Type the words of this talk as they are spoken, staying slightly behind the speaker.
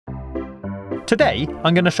Today,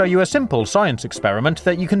 I'm going to show you a simple science experiment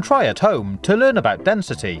that you can try at home to learn about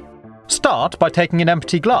density. Start by taking an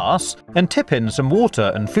empty glass and tip in some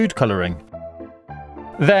water and food colouring.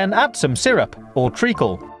 Then add some syrup or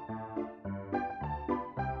treacle.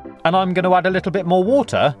 And I'm going to add a little bit more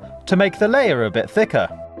water to make the layer a bit thicker.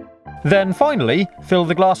 Then finally, fill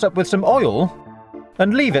the glass up with some oil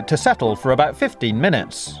and leave it to settle for about 15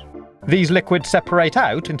 minutes. These liquids separate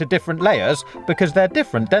out into different layers because they're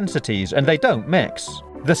different densities and they don't mix.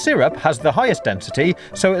 The syrup has the highest density,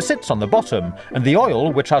 so it sits on the bottom, and the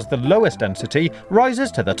oil, which has the lowest density,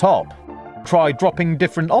 rises to the top. Try dropping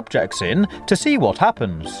different objects in to see what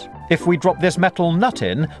happens. If we drop this metal nut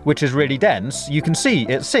in, which is really dense, you can see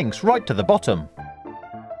it sinks right to the bottom.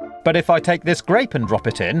 But if I take this grape and drop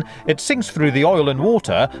it in, it sinks through the oil and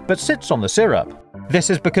water, but sits on the syrup. This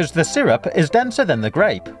is because the syrup is denser than the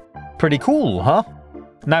grape. Pretty cool, huh?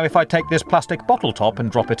 Now if I take this plastic bottle top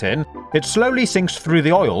and drop it in, it slowly sinks through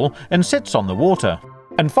the oil and sits on the water.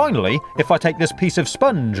 And finally, if I take this piece of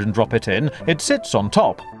sponge and drop it in, it sits on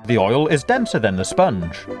top. The oil is denser than the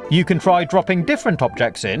sponge. You can try dropping different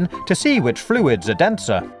objects in to see which fluids are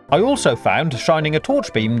denser. I also found shining a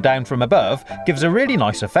torch beam down from above gives a really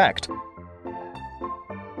nice effect.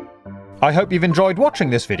 I hope you've enjoyed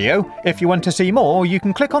watching this video. If you want to see more, you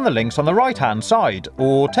can click on the links on the right-hand side,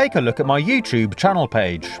 or take a look at my YouTube channel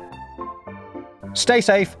page. Stay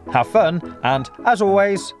safe, have fun, and as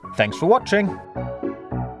always, thanks for watching.